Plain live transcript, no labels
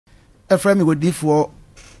a friend me Odifour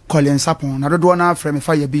calling Sarpong na do na friend me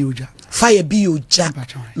fire bi oja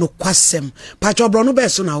no kwasem patcho bro no be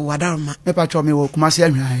so na wadarma me patcho me wo kumase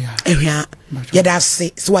ahwa ya da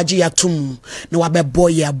se so wage ya tum na wabebo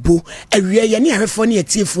ya bo awie ye ne ahwefo ne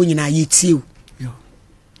atiefo nyina ye tie yo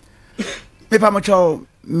me pa mocho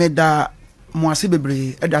me da moase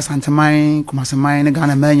bebre e da santeman kumase man ne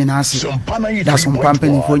Ghana man nyina ase da Sompa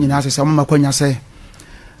mpanifo nyina ase se mo makwanya se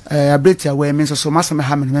abetia we me so maseme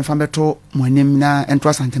ha me fa beto mo anim na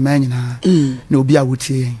ento santeman nyina na obi a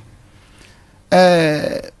wotie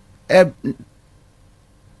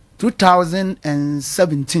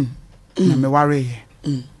 2017 na me ware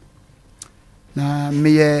na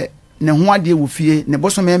me ye ne ho ade wo fie ne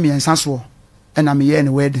boso me miensa so e na me ye ne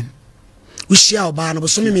wedding ushia oba na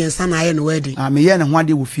boso me miensa na ye ne wedding me ye ne ho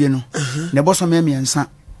ade wo fie no ne boso me miensa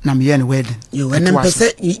na me ye ne wedding yo en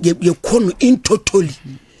pese ye kono in totally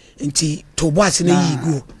nti to bo ase na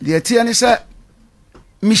yigo de tie ne se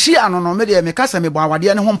mishi anono me de me kasa me bo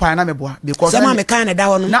awade ne ho mpan na me boa because sama me kan na da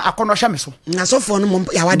wono na akono hye me so na sofo no mo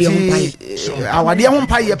awade ho mpan awade ho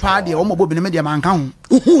mpan ye pa de o mo bobi ne me de man ka ho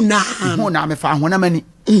hu na me fa ho na mani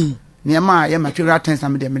ne ma ye material things na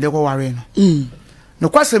me de ko ware no no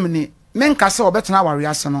kwasem ni me nkasa obetena ware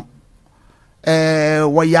ase no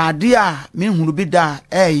wo yade a me hunu bi da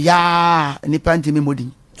ya nipa ntimi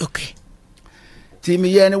modin okay ti me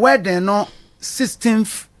ye ne wedding no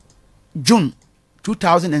 16th June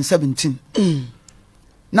 2017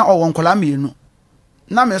 na o wonkola mienu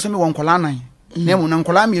na me so me wonkola nan na mu na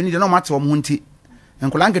nkola mienu de no mate o mo nti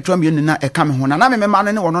nkola nketo mienu na e ka me ho na me ma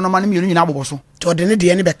no ne wono no ma no mienu nyina aboboso to de ne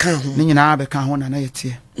de ne be kan ho ne nyina be kan ho na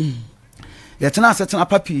yetie yetena asetena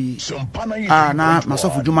papi na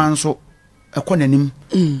masofu djuma nso ekonanim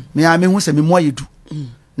me ya me hu se me mo ayedu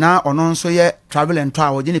na ono nso ye travel and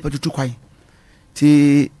tour o je ne patutu kwan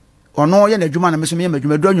ti ono ye na djuma na me so me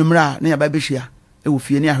madjuma do anwumra na ya ba behia e wo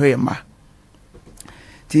fie ne ahwe ma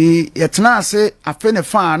ti yetena ase afe ne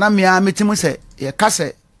fa na me a metimu se ye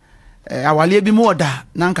kase awale bi mu oda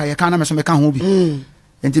na nka ye kan na me so me kan ho bi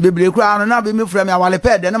enti bebre kura no na be me fura me awale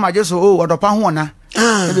pe de na maje so o odopa ho na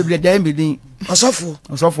bebre de mi din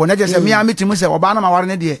osofo na je se me a metimu se oba na maware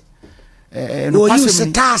ne de no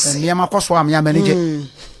passe me ma koso am ya manage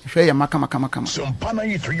hwe ye maka Sompa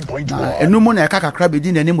 93.1 enu mu na kakra be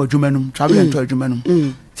din na ni adwumanum travel and tour adwumanum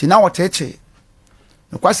ti na woteche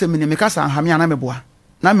no kwase me me kasa ahame ana meboa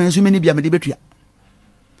na me nso me ni bia me de betua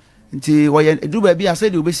nti wo ye eduba bia se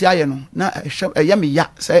de obesi aye no na ye me ya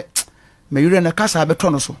se me yure na kasa beto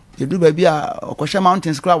no so eduba bia okohye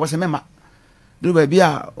mountains kra wo se mema eduba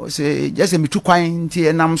bia se jese me tu kwan nti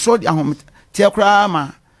enam so de ahom tie kra ma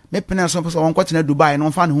me pene so so won kwatena Dubai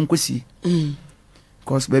no fa ne ho nkosi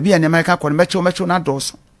because baby and America kon mecho na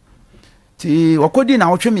dos ti wakodi na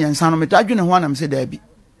wotwe me nsa no me tadwene ho anam se da bi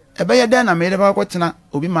ebe ye den na me de ba kwatena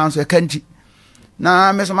obi ma nso e kanti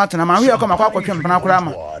na me so matena ma hwe akoma kwatwe mpana kura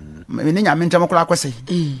ma me ne nyame ntem kura kwese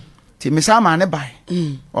ti me sa ma ne bai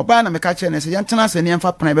oba na me ka che ne se yentena se ne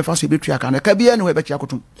mfa pena be fa so betua ka na ka bia ne ho be chia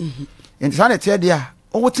kotum enti sa ne tie de a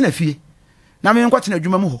o wotena fie na me nkwatena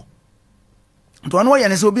adwuma mu ho to no ye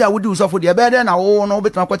ne se obi a wodi usofo de be de na wo no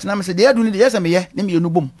betuma kwatena me se de adu ni de yesa me ye ne me yenu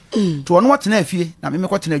bom to no watena afie na me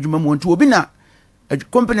kwatena adwuma mu nti obi na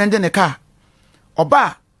company nde ne ka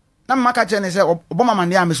oba na maka che ne se oboma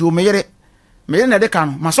mande a me se o me yere na de ka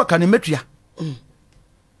no masoka ne metua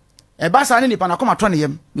e ba sa ne nipa na koma to ne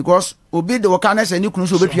yem because obi de wo ka na se ni kunu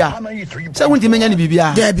so betua se wonti menya ne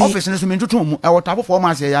bibia office ne so me ntutum mu e wotafo fo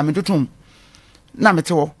ma se ya me ntutum na me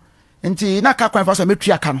te wo nti na ka kwan fa so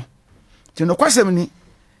metua ka no ti no kwasem ni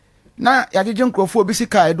na yajeje nkrofo obi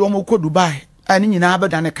sika edo mo ko Dubai ani nyina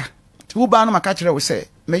abeda ka ti wo ba no maka kire wo se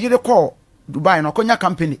me yire call Dubai no konya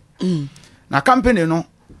company na company no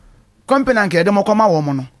company anke edo mo koma wo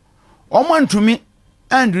mo no o mo antumi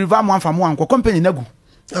and river mo anfa mo anko company nagu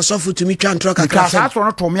asofu tumi twa ntro kakra sa atro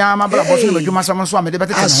no to me ama bra bo so badwuma sam so amede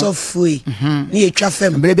betete no asofu ni etwa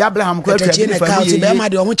fam bre bi Abraham ko atwa bi fa ni be ma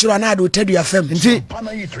de o mo kiro na de otadua fam nti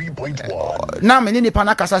na me ni nipa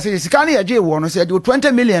na kasa se sika na yaje wo no se de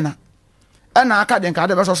 20 million na na aka de nka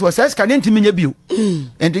de be so so se sika ne ntimi nya bio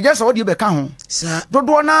enti je so wo de be ka ho sa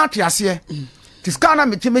dodo na atiase ti sika na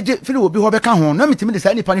metimi je fili obi ho be ka ho na metimi de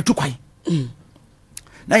sa nipa ne tukwan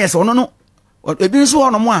na yes ono no ebi nso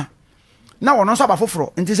ono mo a na wono so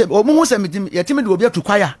abafoforo nti se o mu hu se yetimi de obi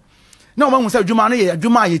atukwaya na o ma hu se adwuma no ye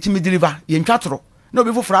adwuma yetimi deliver ye ntwatoro na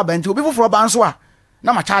obi foforo aba nti obi foforo ba nso a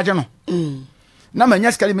na ma charge no na ma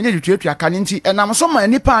nya skali me nya tuatua ka nti enam so ma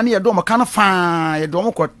nipa ne ye do mo ka no fa ye do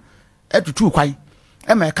mo ko atutu kwai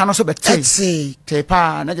e ma ka no so bete te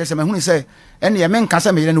pa na je se ma hu se ene ye menka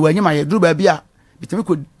se me ye no wanyima ye duru ba bi a bitimi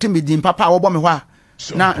ko timi din papa wo bo me ho a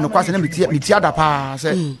na no kwase na meti ada pa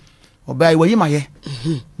se obai wayi maye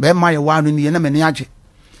be maye wa no ni na meni age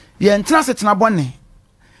ye ntra setena bone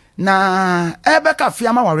na ebe ka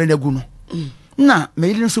fia ma ware na gu no na me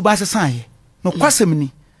yiri nsu ba sesan ye no kwasem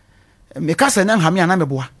ni me kasa na nhame ana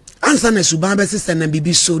meboa ansa na suban be sesan na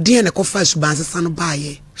bibi so de na kofa suban sesan no ba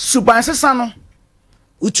ye suban sesan no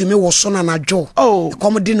utumi wo so na najo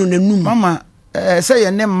kom de no nanum mama say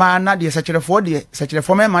ye ne ma na de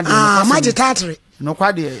sekirefo me ma de maji tatre no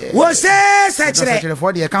kwa de wo se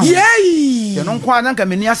sekirefo de kan yei ye no kwa na nka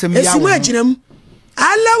meni asem ya wo esinam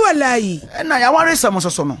ala walai na ya ware sam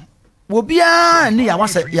so no obia ni ya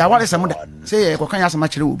ware sam da say ye kokan ya sam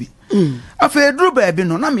akire obi afa duru ba bi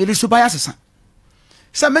no na me ri suba ya sesa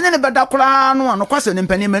se menye ne beda kura no no kwase ne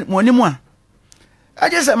mpani mo ni mu a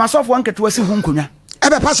aje se masofo nketo asi hu nkonwa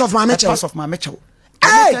ebe pass of my mecho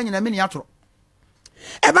eh nyina me ni atoro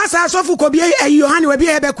eba sa sofu ko bi Yohane we bi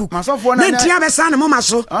ebeku masofo na ntia be sa na mo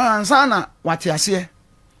maso ansa na wate ase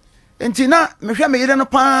enti na mehwe me yire no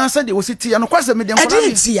pa sa de wositi no kwase me de nkora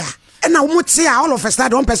mi tia na wo tia all of a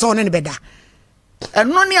sudden on person ne beda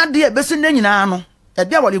eno ni ade ebesi na nyina no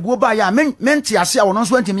ede a wale guo ba ya menti ase a wono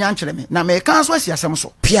so antimi ankyere me na me kan so asi asem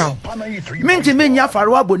so piao menti me nya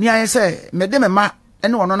faro aboni aye se me de me ma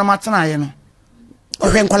ene wono na matena aye no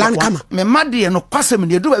ohwe nkola nkama me ma de no kwasem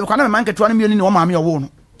ne edu ba kwa na me ma nketo na me ni wo ma me owo no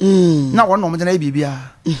na wono mo de na bibia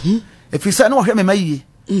efisa na wo hwe me ma yie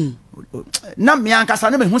na me ankasa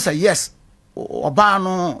na me hu say yes oba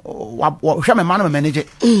no wo hwe me ma na me manage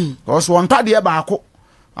because won tade e ba ako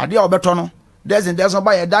ade a obeto no there's no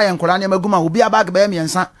buy die nkola na maguma obi bag ba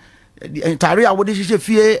miensa tare a wodi hihye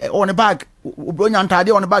fie on bag obronya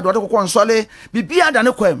ntade on bag wode kokon sole bibia da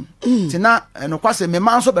ne kwam tina no kwase me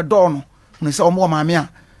man so be do no no se omo maame a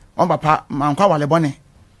on papa mankwa wale bone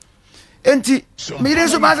enti me ire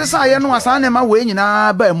so ba se sa ye no asa na ma we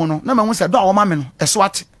nyina ba mu no na ma hu se do a wo ma me no eso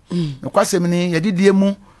ate no kwase me ni yedidie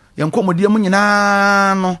mu ye Nkomo die mu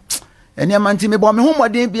nyina no ene amanti me bo me hu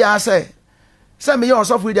modin bia se me yo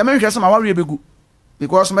sofo dia me hwese ma ware begu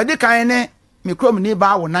because me de kan ne me krom ni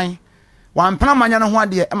ba wo nan wan pana manya no ho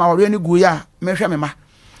ade e ma ware ni gu ya me hwe me ma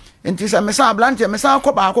enti se me sa ablante me sa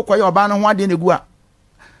ko ba akokọ ya oba no ho ade ne gu a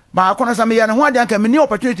ba akọ no sa me ya no ho ade anka me ni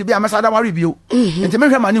opportunity bia me sa da ware bio enti me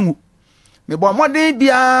hwe ma ne ngu me bo modin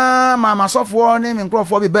bia ma sofo ne me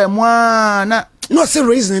nkrofo bi ba mu a na no se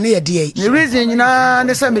reason ne ye de ni reason nyina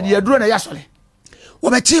ne se me de aduro na ya sole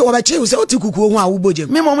obechi we se otikuku ho a wo bojem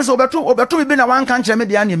me mom se obeto bi na wan kan kire me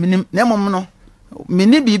de ane minim na mom no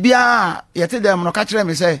mini bibia yete dem no ka kire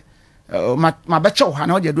me se ma beche wo ha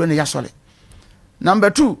na o de aduro na ya sole number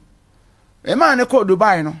 2 e ma ne ko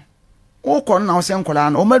Dubai no wo ko na wo se nkola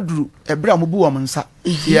na o maduru ebra mo bu wo nsa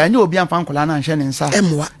ya nya obi amfa nkola na nhye ne nsa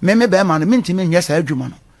me be ma no mintimi nyɛ sa adwuma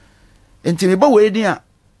no enti me bo we din a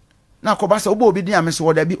na ko ba se obo obi din a me so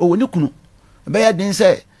wo da bi o woni kunu be ya din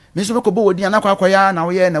se me so ko bo wodi na kwa ya na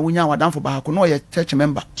wo ye na wonya wadanfo ba ko no ye church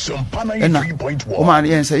member Sompa 93.1 o man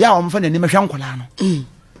yen se ya o mfa na ni me hwa nkola no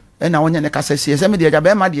na wonya ne kasa sie se me de ja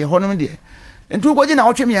be ma de ho no de entu ko gi na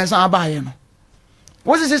wo twe me yensa aba ye no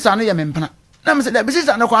wo se sisa no ye me mpana na me se da bi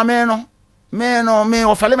sisa no kwa me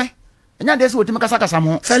o fale me enya de se woti me kasa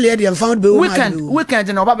mo fale de mfa be wo weekend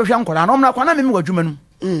na oba be hwa nkola no mna kwa na me wadwuma no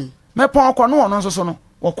me pon ko no no so no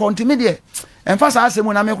wo kontimi de emfa sa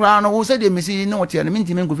asemu na me kura no wo se de mesi no wote no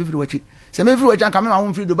mintimi nko fifiri wachi se me fifiri wachi anka me ma wo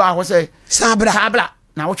fifiri do ba ho se sabra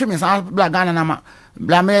na wo twe me sabra Ghana na ma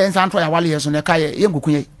bla me nsa nto ya wale yeso ne kaye ye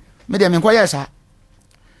ngukunye me de me nko ye sa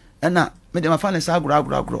na me de ma fa ne sa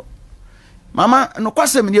agro mama no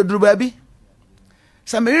kwase me de duru ba bi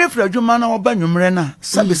se me refri adwuma na oba nwumre na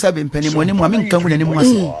sabe mpani mo ni mo me nka hu na ni mo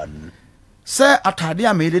ase se atade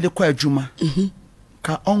a me de kwa adwuma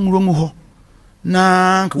ka onwuro ho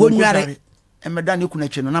na nka wonware emeda ne kuna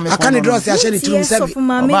che no na me aka ne dross ya hye ne tirum sabi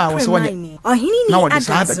oba wo se wonye ohini ni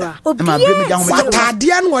adasa ma bre me jaho me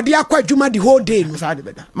atade an wo de akwa adwuma the whole day no sa de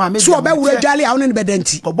beda ma me so oba wura dwale a wo ne beda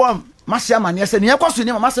nti ko bom ma se amane se ne yakwaso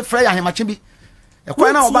ni ma se frɛ ya hemache bi e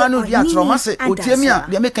kwa na oba no di atro ma se otiemi a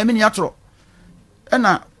de me kan mi ni atro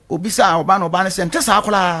na obisa oba ne se nte sa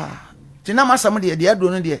akola ti na ma sam de ado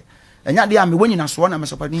no de enya de a me wonyina so na me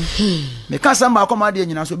sopani me ka sam ba akoma de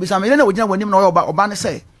nyina so obisa me ne wonyina wonim na oba ne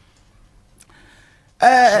se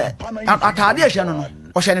atade ehye no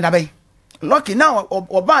o hye ne dabe lucky now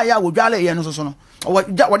oba ya wodwale ye no so no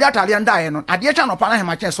wodi atade nda ye no ade echa no pa na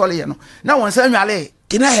hemache sole ye no na won sa nwale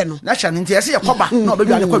kina he no na hye ne ntie se ye koba na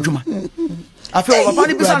obedwale kwadwuma afi oba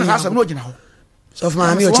ne bisa na asem no ogina ho so of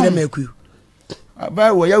ma mi o kire maku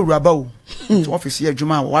ba wo ya wuraba wo to office ye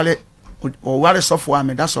adwuma wale sofo a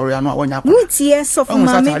me da sori anu a wonya kwa mutie sofo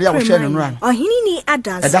ma me ohini ni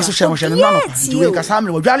adasa da so hye no no diwe ka sa me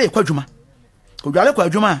wodwale kwadwuma ko dwale kwa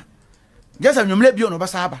adwuma jesa nwumle bio no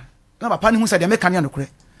basa aba na papa ne hu se de meka ne nokure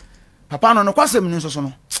papa no kwasem ni nsoso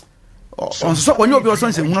no onso onye obi oso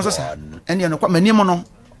nse hu no so sa ene no kwa mani mo no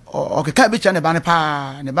okeka bi cha ne ba ne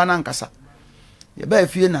pa ne ba na nkasa ye ba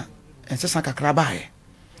fie na ensesa kakra ba he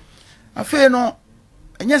afi no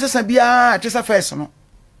enye ensesa bia atesa first no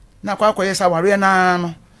na kwa yesa ware na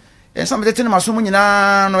no ensa me tete ne maso mu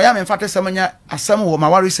nyina no ya me mfate sem nya asem wo ma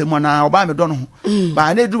ware sem na oba me do no ho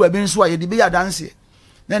ba na edu wa bi nso a ye di bi ya danse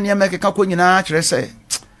na ne me keka ko nyina kire se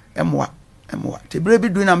emwa te bre bi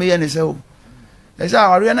du na me ye ne se o esa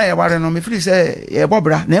ware na ye ware no me firi se ye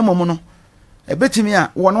bobra na emom no ebetimi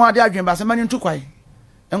a wo no ade adwen ba se mani ntu kwai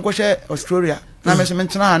enko hye Australia na me se me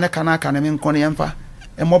ntena ha ne kana kana me nko ne yemfa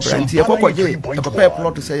emobra nti ye kokoje papa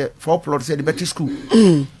plot se 4 plot se the better school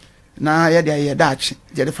na ye de ye dachi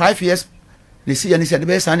je the 5 years ne si ye ne se de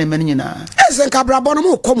be sa ne mani nyina ese nkabra bo no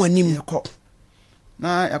mo komo anim ko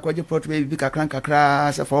na yakoje plot be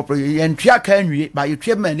kakra se 4 plot ye ntua ka anwie ba ye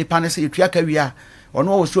twa ma nipa ne se ye twa ka wi a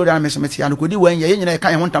ono wo Australia na me se meti an ko di wan ye nyina ye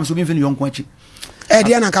kan ye hontam so bi mfi ne yonko achi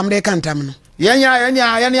dia na kam de kantam no yenya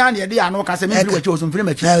ne de ano ka se me mfi wachi o so mfi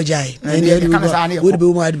machi na ojai would be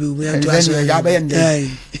would be to aso ya ba yende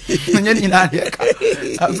nya ni na ye ka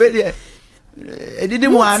abeli edidi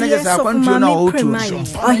mu ane je sa kwantu na o tu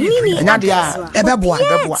nya dia ebeboa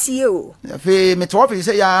fe me to fi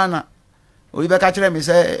se ya na o ibe ka kire me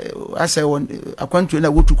se ase won akwantu na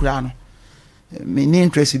wotu kura no me ni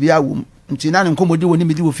interest bi awu nti na Nkomo di woni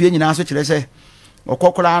me di wo fie nyina so kire se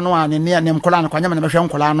okokora no ane ne mkola no kwanya me behwe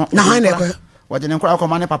nkola no na han ne ko wode ne nkola ko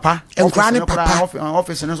ma ne papa nkola ne papa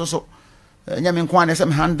office ne so nya me nkoa ne se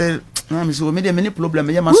me handle na me so me de me ni problem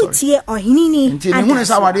ye ma sorry tie ohini ni nti me hu ne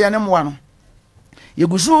sa wade ne mwa no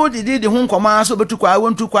yeguso de hu nkoma so betu kwa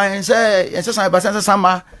wontu kwa se yense san ba sense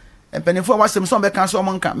sama empenifo wasem so be kan so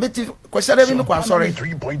mo nka meti kwesere bi me kwa sorry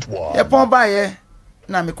ye pon ba ye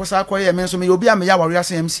na me kosa akoye me so me obi a me ya ware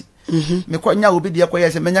ase MC me ko nya obi de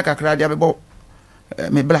akoye se menya kakra de abebo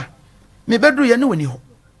me bla me bedru ye ne woni ho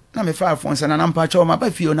na me fa afon se na nampa cho ma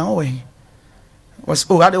ba fio na wo he was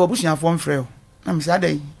o ade obusia afon frɛ na me se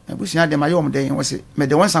ade obusia de ma yo mo den wo se me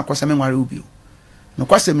de wonsa kosa me nware obi no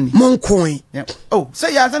kwasem ni monkoin oh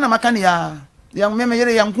se ya na maka ni ya me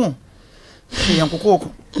yere yanko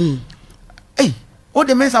yankoko o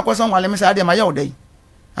de mensa kosa nwale me se ade ma yo den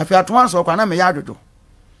afi atoan so kwa na me ya adodo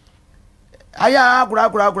aya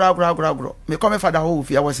gura me come father ho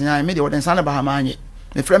fi awose yan me de woden sana ba ha manye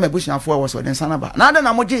me frɛ me busuafo awose woden sana ba na ade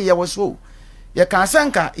na moje ye woso ye kan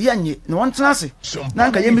sanka ye nye ne won tena se na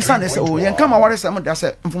nka ye misa ne se o ye nka ma ware sam da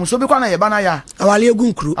se mfumso bi kwa na ye ba na ya awale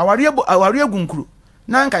egunkuru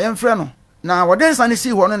na nka ye mfrɛ no na woden sana si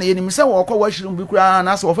ho no na ye ni misa wo kɔ wa hyirum bi kura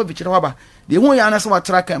na se wo fa bikyire ho ba de hu ya na se wa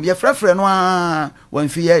tra kam ye frɛ no a wan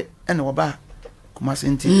fi ye ene wo ba kuma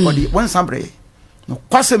senti odi won sambre no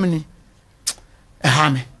kwasem ni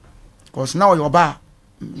ehame cause now your ba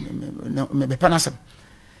me be panasem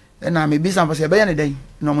na me bisa mfa se be ya ne dan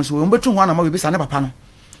no mo so wo betu ho na ma be bisa ne papa no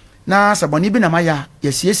na saboni bi na ma ya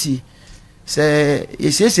yesiesie se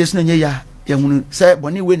yesiesie so na nya ya ya hunu se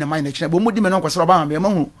boni we na ma na kire bo mudi me no kwasoro ba ma me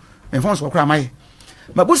hu me fon so kra ma ye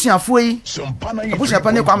mabusuafo yi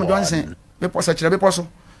mabusuapa ne kwa am Johnson be posa kire be poso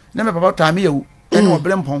na me papa ta me yewu ene wo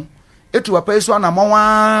brempon etu papa iso na mo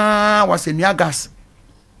wa senua gas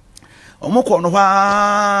omukọ no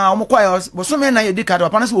hwa omukọ ya bosome na ye dikade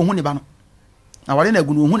papa na se wo hu ni ba no na wale na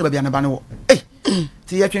agunu wo hu ni ba bia na ba ne wo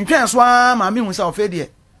ti ye twentwen so ma me hu se ofe de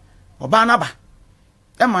oba na ba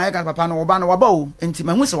e ma ye ka papa no oba na waba o enti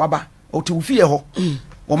ma hu se waba o ti wo fie ho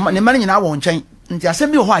ne ma nyina wo nchen nti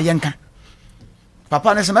asem bi ho ayenka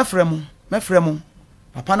papa ne se mefrɛ mu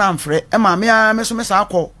papa na amfrɛ e ma me a me so me sa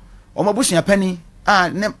akọ o mabusua pani a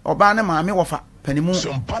ne oba ne ma me wofa panimu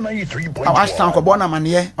awastan ko bona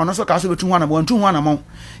mane ono so ka so betu ho na mo ntu ho na mo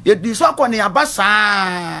ye di so akọ ne abasa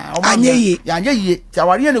o ma anye ye ti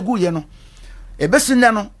aware ne gu ye no ebesi ne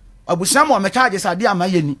no abusia mo me charge sade ama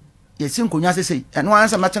ye ni ye si nkonya sesei eno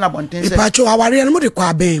ansa mate na bonten se ipacho aware ne mo de kwa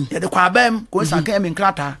abem ye de kwa abem ko sanka me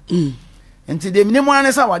nkrata enti de minimo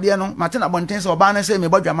ane sa wade no mate na bonten se oba na se me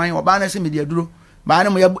bodwaman oba na se me de aduro ba ne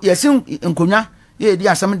mo ye si nkonya ye di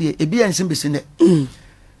asam de ebi ya nsim besi ne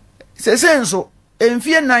sesenso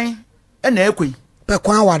enfie nan na ekoi pe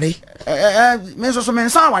kwa awade me so me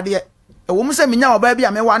nsa awade e wo mu se menya oba bi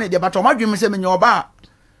a me wa ne de bato madwem se menya oba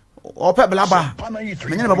ope blaba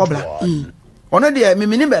menya ne babo bla ono de me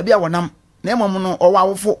mini ba bi a wonam na emom no owa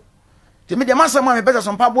wofo te me de masam a me pesa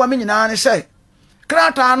so mpaboa me nyina ne se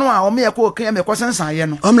krata no a o me ekọ kan me kosensan ye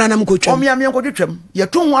no omra nam ko twam o me ko twetwam ye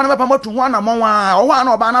tu ho an ba pa matu ho na monwa o ho an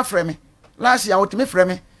oba na frɛ me last year o te me frɛ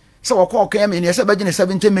me so wo call came in say be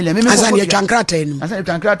 70 million me asa ne twankrata enu asa ne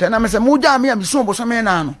twankrata na me say mu ja me am so bo so me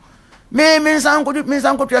na no me san ko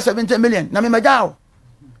 70 million na me magao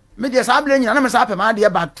me dia sa able nyina na me sa pema de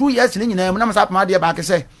ba 2 years ni nyina na me sa pema de ba ke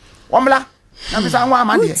say omla na me sa nwa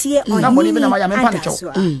ama de na boni bi na ma ya me pa ne chow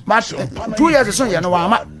but 2 years so ye no wa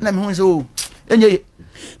ama na me hu say o enye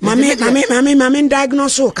mami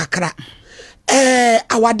diagnose kakra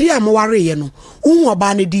awade am ware ye no hu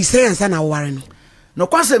oba ne di sense na ware no no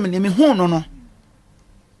kwase me me hu no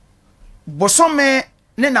bosome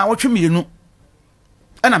ne na wotwe mienu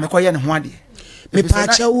ana me koye ne ho ade me pa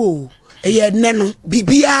cha wo eye ne no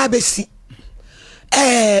bibia besi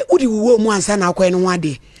udi wo mu ansa na akoye ne ho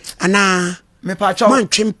ade ana me pa cha man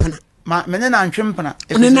twempana ma me ne na ntwempana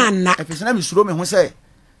ne na na efise na me suro me ho se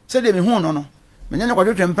de me hu no me ne kwa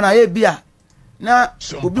twempana e bia na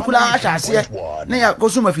obi kula ahase na ya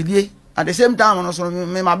kosuma fidie at the same time no so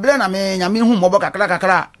me mabre na me nyame hu mobo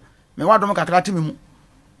kakra me wadom kakra ti me mu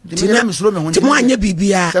de me me suro me ho ti mo anya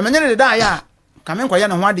bibia se me ne da ya ka me nkoye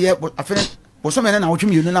ne ho ade afene boso me ne na wotwe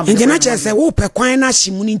mienu na nje na chese wo pe kwan na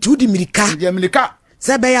hyimu ni nti udi mirika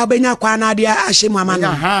se be ya obenya kwan na ade ahyemu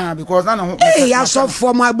amana ha because na ho ya so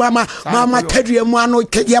for ma tadua mu ano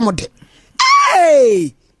ye mode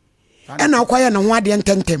ena kwaya na ho ade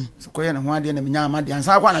ntentem koye na ho ade na menya amade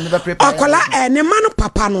ansa kwa na me be prepare akola ne man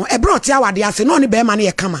papa no e bro ti awade ase no ne be ma ne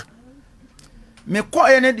ye kama me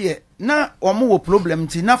koye ne de na omo wo problem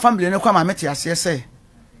ti na family ne kwa ma meti ase se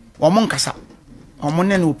omo nkasa omo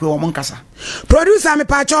ne no pe omo nkasa producer me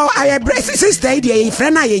pacho aye sister ide ye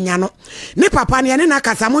frɛ na ye nya no ne papa ne na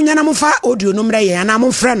kasa mo nya na mo fa audio no mre ye na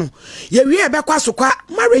mo frɛ no ye wie be kwa so kwa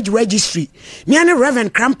marriage registry ne ne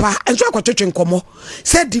Reverend Grandpa enso akotwetwe Nkomo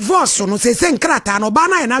say divorce no say nkrata no ba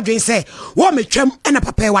na ye na dwen say wo metwam na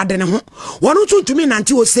papa e wade ne ho wono tuntumi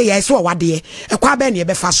nante wo say ye so wade e kwa ba ne ye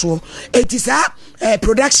be fa so etisa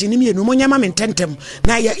production ni me no mo nya ma mententem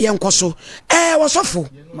na ye nkoso wo sofo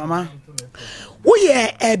mama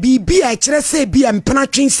woye bibi a kire se bia mpena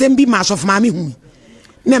twensem bi ma of mama hu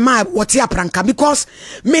ne ma wote apranka because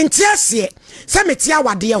mentiase se metia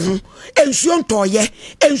wade ho ensuo ntoye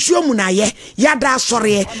ensuo munaye yada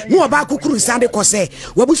asore no oba kukuru sande ko se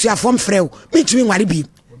wabusua fom frɛw mentumi nware bi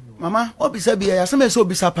mama obisa bia ya se me so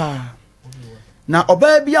obisa pa na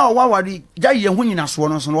oba bia o wawari jaye ho nyina so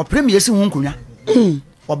no so no premier si ho nkonwa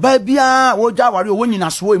oba bia wo jawari o nyina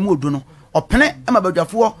so emu odu no opene ema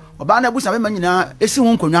badwafo oba na busa be ma nyina esi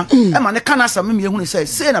ho nkonwa ema ne kana asam me ehunu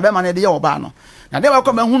se na be ma ne de ye oba no na de wa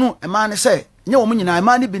ko ma hunu ema ne se nye wo nyina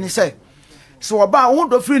ema ne bi ne se so oba wo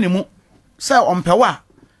do firi ne mu se ompewa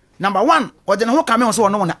number 1 o de ne ho kame so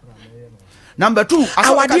no na number 2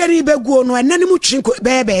 awade ri beguo no enane mu twin ko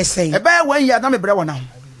be sen e be wan ya na me bre wona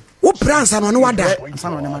wo pransa no wada ansa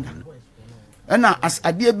no ne mada ena as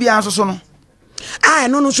ade bia so no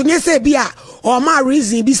no so nye se bia o ma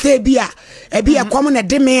reason bi se bia e bia kom na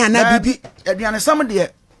de me ana bibi aduane sam de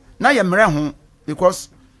na ye mre ho because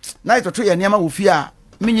na itoto ye niam wo fie a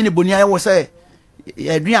menyi ne boni aye wo se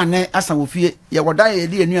aduane asa wo fie ye woda ye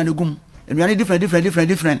de aduane gum aduane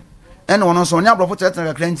different ene wono so nya brofo tete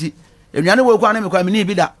kakra nti aduane wo kwa na me kwa me ni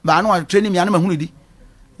bi da ba na training me ana mahunu di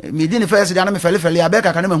me di ne first da na me fele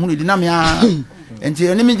abeka ka na mahunu di na me a enti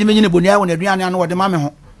ene menyi ne boni aye wo na aduane ana wo de ma me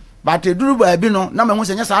ho but duru ba bi no na mahu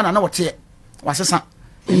se nya sa na wote wasesa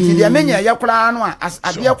nti dia menya ya kura no a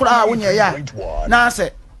abia kura wo nya ya na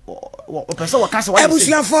se o pese wo kan se wa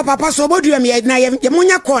ebusuafo papa so bodua me na ye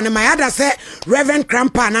munya call ne ma ya da se Reverend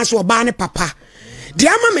Grandpa na so oba ne papa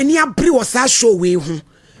dia ma mani abri wo sa show we hu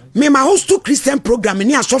me ma host to Christian program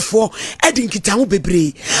ni asofo edi nkita ho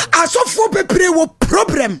bebre asofo bebre wo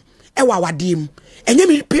problem e wa wadem enye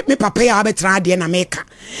me papa ya abetra de na meka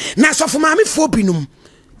na asofo ma me fo binum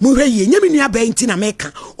muhwe ye nyame nua ba nti na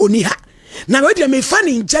meka oni ha na we de me fa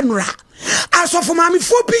ni general asofo ma me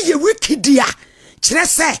fo bi ye wikidia kire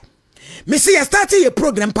se me se ye start ye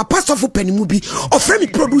program papa sofo panimu bi ofre me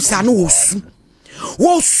producer no wo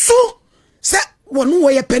su se wonu wo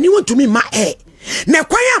ye panimu to me ma na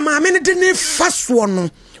kwan ya ma me ne de ne faso no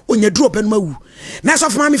onya duro panimu awu na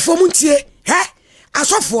asofo ma me fo mu ntie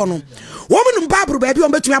asofo no wo mu mbabru ba bi on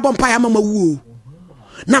betumi abompa ya mama wu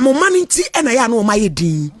na mo mani nti ena ya na o maye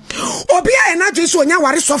din obi a na dwe so onya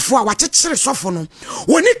ware sofo a wakyekere sofo no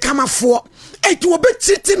woni kamafo eti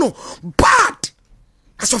obetiti no bad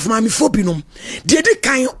asofo ma mi fobi no de di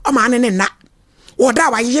kan o ma ne na woda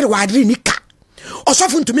wa yire wa adri ni ka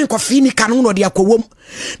osofo ntumi nkofi ni ka no no de akowom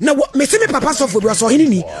na me se me papa sofo bi so hini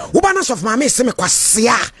ni wo ba na sofo ma me se me kwase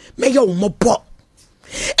a me ye wo mobo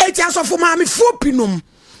eti asofo ma mi fobi no mo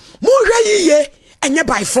hwe yiye enye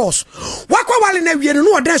by force wakwa wale na wie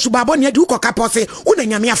no oda subabo ne adi ukoka pose una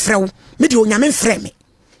nyame afrew me de onyame mfre me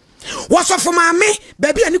Was of mammy,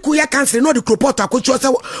 baby, and you cancel no the cropota, which was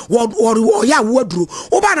or ya wardrobe.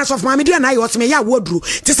 Obanas of mammy, and I was me ya wardrobe.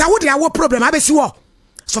 Tis a woody our problem. I be see what.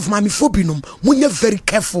 So mammy phobinum, when you're very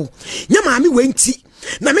careful. Ya mammy went tea.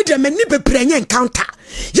 Na me de mani be prenya encounter.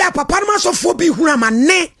 Ya papa no so phobi huna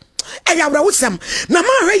mane. Eya wrawusem. Na ma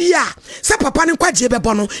hwe ya. Se papa ne kwaje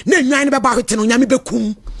bebo no, na nwan ne beba hwete no nyame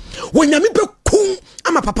bekum. Wo nyame bekum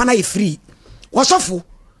ama papa na ye free. Wasofo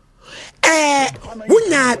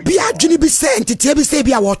wunya bi adwene bi se entete bi se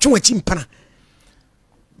bi a wo twe wachi mpana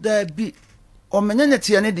da bi o menyenye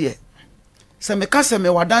tie ne de se me ka se me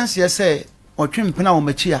wadanse se o twe mpana wo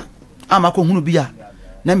machi a ama ko hunu bi a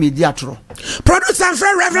na me di atoro producer and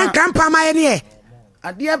friend Reverend Grandpa my ne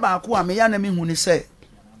ade ba ko a me ya na me hunu se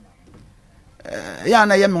ya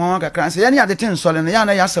na ye me won kakran se ya ne ade tin sole ne ya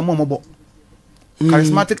na ya asemo mobo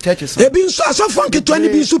charismatic churches ebi nso asofon ke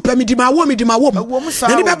 20 bi nso pamidi ma wo na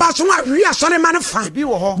ni beba so ahwi asore ma ne fa bi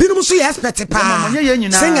no so ye expert pa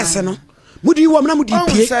singers no mudi wo na mudi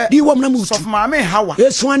pie di wo na mutu sof ma me hawa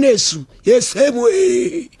yesu ana esu yesemu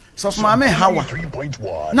sof ma me hawa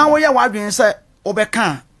na wo ye wadwen se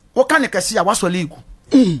obeka wo ka ne kase a wasole igu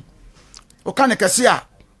wo ka ne kase a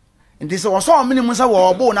ndi se wo so omini mu se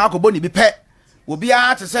wo bo na akobo ni bi pe obi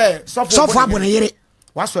a te se sofo abona yere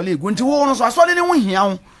wasole igu nti wo no so asole ne wo hia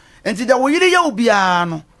ho nti de wo yiri ye obi a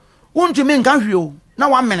no wontumi nka hweo na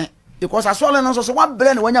wa mene because asole no so wa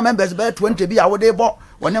ble ne wanya members be 20 bi a wo de bo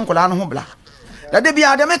woni nkola no ho bla da de bi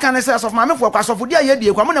a de meka ne se asofo ma mefo kwa asofo di a ye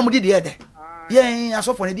die kwa mo na mudi de de ye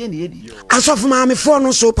asofo ne de ne ye di asofo ma mefo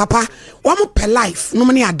no so papa wo mo pe life no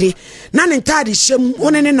mo ne ade na ne ntade hyem wo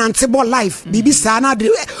ne nante bo life bibi sa na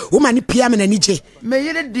de wo ma ne pia me na ni je me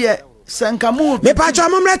yiri de sankamu me pa cho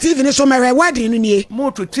momra TV ni so me wedding no nie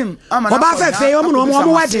moto team ama oba fefe yo mo no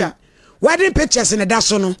mo wedding pictures ne da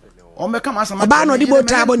so no o me kama sama oba no di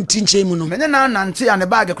bota bo ntinche mu no me na nante ya ne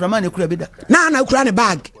bag kura ma ne kura bi da na kura ne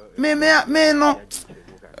bag me no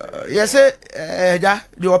yese ja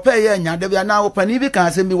di opa ye nya da bia na opani bi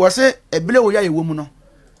kan se mi wo se ebile wo ya ye wo mu no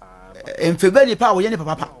enfeba ni pa wo ye ni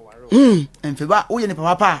papa enfeba wo ye ni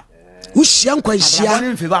papa wo hia nkwa hia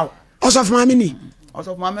enfeba osof ma me ni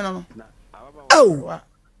osof ma me no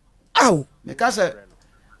aw me ka se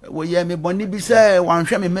wo ye me boni bi se wan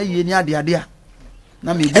hwe me maye ni ade a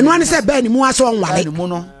na me eno an se ba ni mu aso nwale ni mu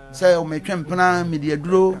no se o me twempena me de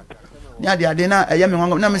aduro ni ade na eye me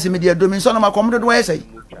wango na me se me de aduro me so no makom dodo ye sei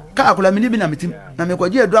ka akula mini bi na metim na me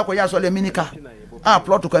kwaji aduro akoya so le mini ka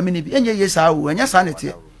plot kwa mini bi enye ye sa o enye sa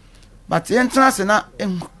nete but entra se na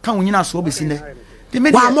ka wunyina so obesi ne de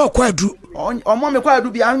me wa mo kwadu omo me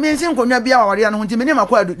kwadu bi me nsin konwa bi a waware no ho ntimi ne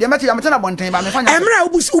makwadu de meti ya meta na bonten ba me fanya emra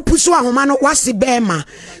upusu ahoma no wase bema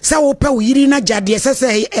se wo pe wo yiri na jade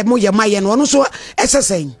sese mo ye maye no no so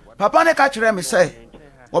esese papa ne ka kire me se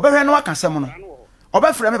obehwe no aka sem no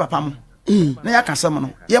obefre me papa mo na ya ka sem no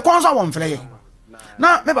ye konso wo mfre ye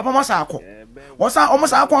na me papa mo sa akọ wo sa o mo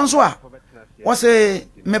sa akọ nso a wo se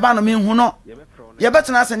me ba no me hu no ye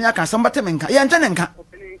betena se ne aka sem bate me nka ye ntene nka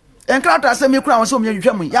enkrata se me kura won so me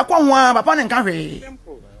hwehwe mu ya kwa ho a papa ne nka hwe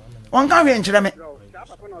on ka hwe nkyere me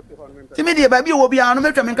ti me de ba bi wo bi a no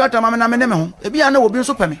metwa me nkrata ma me na me ne me ho e bi a na wo bi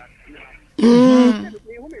nso pa me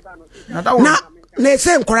na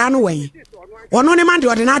se nkora no wen wono ne man de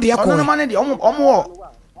ode na de yakọ ono man de omo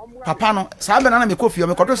papa no sa be na me kofi o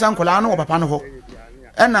me koto sa nkola no wo papa no ho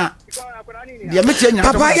ena de me tie nya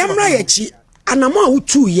papa yemra yachi anamo a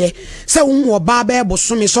wutu ye se wo ba ba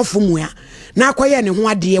ebosome sofo mu a na akoye ne ho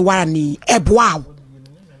ade wara ni eboaw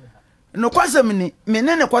no kwasem ni me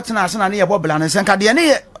ne kwotena ase na ne ye bobla ne senka de ne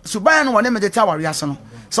ye suban no wone me de tawari ase no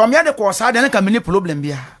so me de ko sa de ne ka me ni problem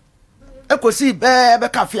bia ekosi be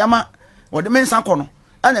kafe ama wode me nsa kọ no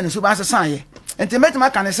ana ne suban ase san ye enti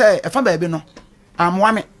metima ka ne se e fa ba bi no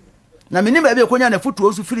amwa me na me ni ba bi ekonya na futu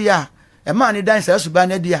osu firi ya e ma ne dan sa suban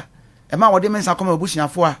na dia e ma wode me nsa kọ ma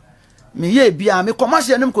obusuafo a me ye bia me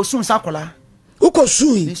commercial nem ko sun sakola uko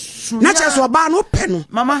sui na cheso oba no pe no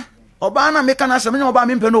mama oba na me kana se me oba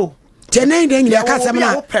me pe no tenen de nyina ka se me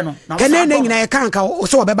na kenen de nyina ka nka o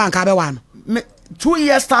so obe banka be wa no 2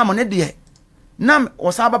 years time ne de na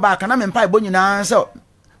o sa baba ka na me mpa ibo nyina se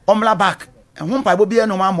omla back ho mpa ibo bia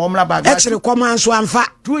no ma omla back e chire koma nso amfa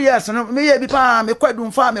 2 years no me ye bi pa me kwadu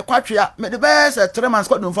mfa me kwatwea me de be se 3 months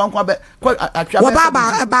kwadu mfa nkwa be atwea wa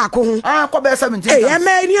baba ba ko ho kwa be 17 eh e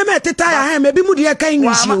me ni me teta ya ha me bi mu de ka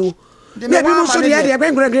English o me bi mu so de ya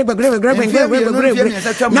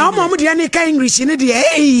na o mo de ni ka English ni de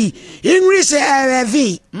English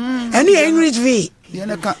v any English v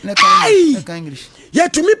ne ka English ye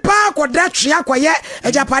tumi pa ko da twea ko ye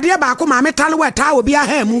ejapade ba ko ma metal weta obi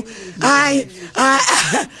aha mu ai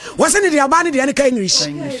wose ni de oba ni de ni ka English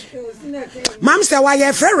Mam say why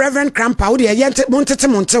your friend Reverend Grandpa wo de yente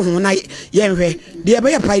monte ho na yenhwe de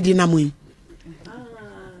be pa di na mu.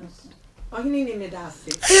 Ohini ni medase.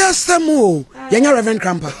 Yes samu. Yenya Reverend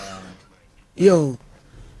Grandpa. Yo.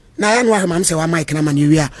 Na ya no mam say wa mic na manu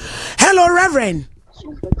wi. Hello Reverend.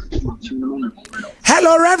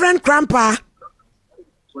 Hello Reverend Grandpa.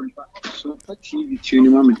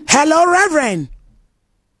 Hello Reverend.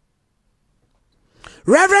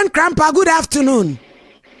 Reverend Grandpa, good afternoon.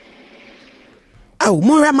 Oh,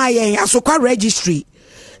 more my Asokwa registry.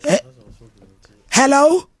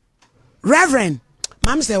 Hello, Reverend.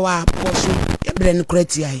 Mam say wa poso ebren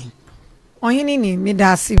kreti ai. Ohini ni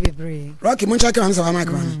medase bebre. Rocky muncha ke mam say wa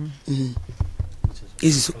mic man.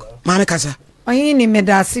 Easy mama kasa. Ohini ni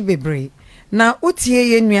medase bebre. Na utie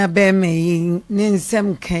ye nua be me ne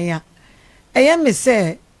nsem kan ya. Eye me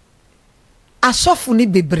say asofu ni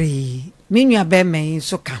bebre. Me nua be me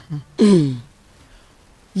so ka ho.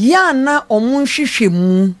 Ya na omun hwehwe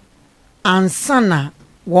mu ansana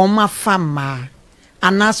wo mafa ma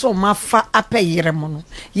anaso mafa apeyire mo no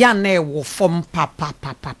ya na e wo fom papa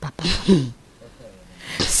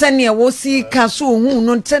sene wo si ka so hu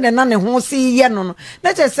no ntene na ne ho si ye no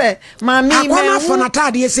na che se ma mi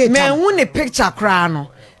me hu ne picture kra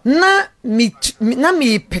no na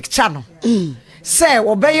mi picture no se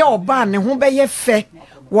wo be ye oba ne ho be ye fe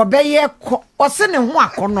wo be ye ko o se ne ho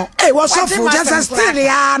akono wo so fu just still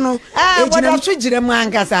ya no wo da so gire mu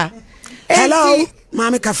ankasa. Hello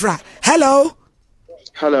mama kafra. Hello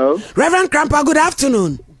Reverend Grandpa, good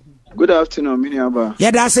afternoon. Good afternoon, Miniaba.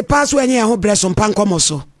 Yeah, that's a pass when you have breast on Nkomo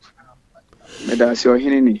so. Medasi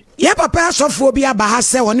ohinini. Yeah, papa so phobia ba ha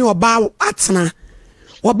se woni oba atena.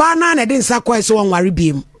 Oba na na den sakwa so won ware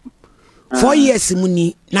biem. 4 years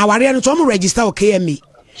muni na ware no to mo register o KMA.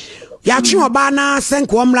 Ya twi oba na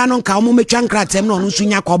senko omra no nka mo metwa nkratem no nso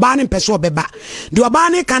nya ko oba ne pese obeba. De oba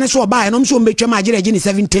ne kan so oba no so metwa ma agire gi ni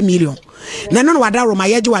 70 million. Na no wada roma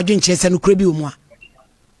ye gi wadwe nkyese no kura bi omu a.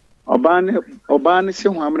 Obani se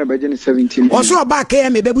ho amre beje ni 17 million. Oso oba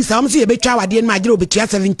KMA bebu sa omso ye betwa wade ma agire obetua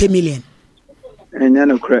 70 million. Enya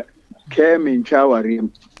no kra. KMA ntwa ware.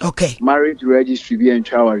 Okay. Marriage registry bi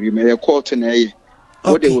ntwa ware. Me court na ye.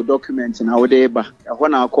 What they will document na wo dey ba. Ho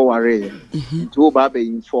na akọ ware. To ba be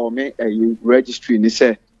inform registry ni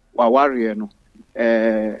say wa ware no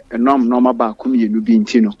normal ba kumienu bi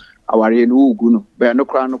nti no aware no ugu no. Be no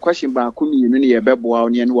kra no question ba kumienu ne ye beboa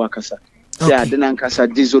ne ne wakasa. Yeah, then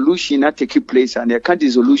ankasa dissolution na take place and there can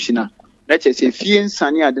dissolution na let's say fie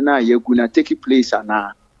nsane ade na yegu na take place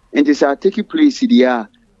na and this are take place there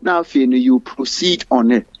now fie no you proceed on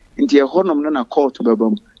it into your honom na court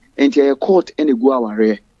bebam into your court any go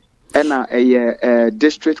aware na a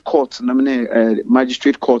district court na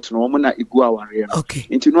magistrate court no mo na igu aware okay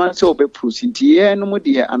into no say obe proceed here no mo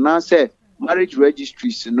there and say marriage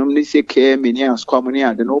registries no me say KM ni as common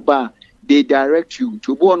ade no ba they direct you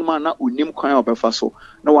to go on man na unim kwan obefa so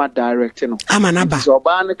na wa direct no amanaba so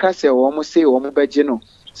ba ne ka se wo mo say wo mo beje no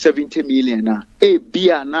 70 million na e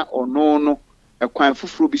bia na ono no kwan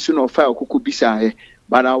fufuro bi so na ofa okoko bisa he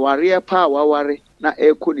but aware pa aware na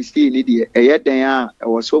e ko ni stay ni de e yeden a e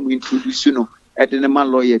wo so mo introduce no e de ne ma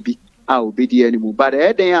lawyer bi a obedi animu but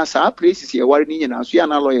e den a sa places e ware ni nyina so ya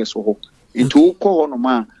na lawyer so ho into ko ho no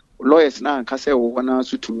ma lawyers na nka say wo na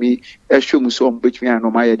so to me ehwemu so mbetumi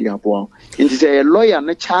ano ma ye di abo nti say a lawyer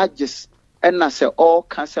no charges and na say all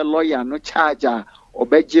cancel lawyer no charge a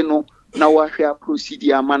obeje no na wahwe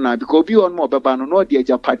procedure mana because bi on mo beba no de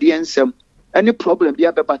ajapade ensem any problem bi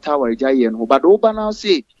abeba tower jaye no but oba na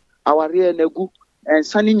say aware na gu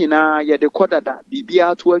ensane nyina ye de kodada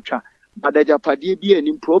bibia to atwa but ajapade bi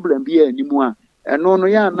ani problem bi animu a eno no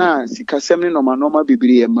ya na sikasem ne normal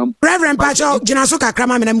bibiri emam Reverend Pacho gina so kakra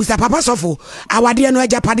ma na Mr Papa Sofo awade no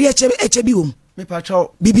ajapade eche bi wom me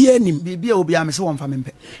Pacho bibia nim bibia obi am se won fa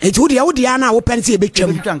mempe eti wodi ya na wo pen se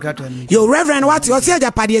ebetwam yo Reverend what you say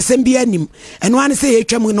ajapade esem bi anim eno an se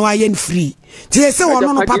etwam no ayen free ti se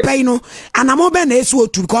wono no papa yi no anamo be na esu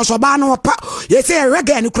otu because oba no pa ye se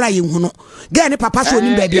rega ni kura ye hu no ga ni papa so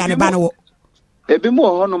nim ba bia ne ba no wo ebi mo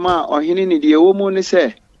ho no ma ohene ni de wo mu ni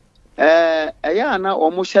se eya na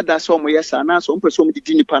omo hyeda so omo yesa na so mpese omo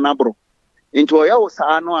didi nipa na bro nti oya wo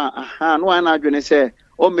sa no a no ana adwene se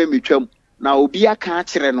o memetwam na obi aka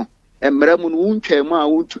akire no emramu no untwam a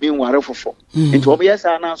untumi nware fofo nti omo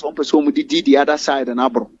yesa na so mpese omo didi the other side na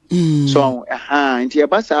bro so nti e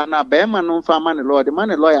ba sa na be ma no mfa ma ne lord ma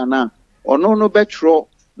ne lawyer na ono no betro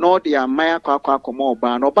no de amaya kwakwa mo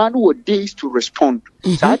ba no ba no days to respond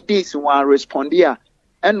that days one respond here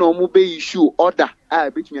and no mu be issue order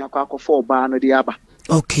between akwa for ba no de aba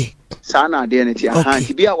okay sana de ne ti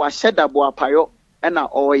nti bia wa sheda bo apayo na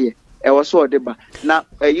oye was so deba na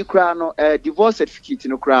you cry no divorce certificate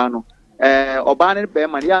no cry no obane be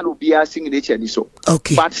man ya no bia signature ni so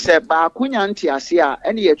okay but say ba kunya nti ase a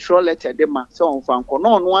ene ye throw letter de ma so on fan ko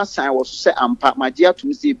no no asan was say ampa magia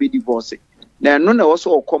to say be divorce na no na was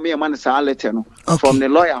o come man say letter no from the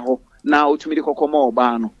lawyer ho na otumi de kokoma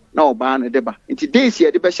oba no na oba no deba nti days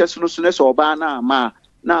ye de be hye so so so oba na ma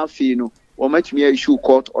na afi no o matumi issue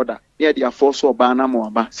court order near the force oba na mo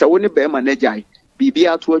aba say woni be ma na jai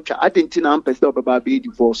bibia to atwa adenti na ampese obaba be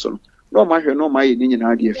divorce no ma hwe no ma ye ni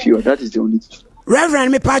nyina de afio that is the only thing.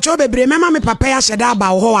 Reverend me pacho bebre mema me papa ya sheda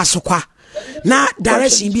ba wo asokwa na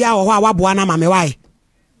direction bia wo a waboa na ma me why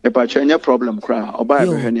e pacho nya problem kra oba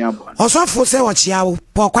hwe ni abo osofo se wo chia wo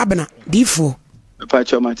Kwabena Odifour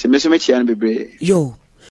pacho mate me so me chia no bebre yo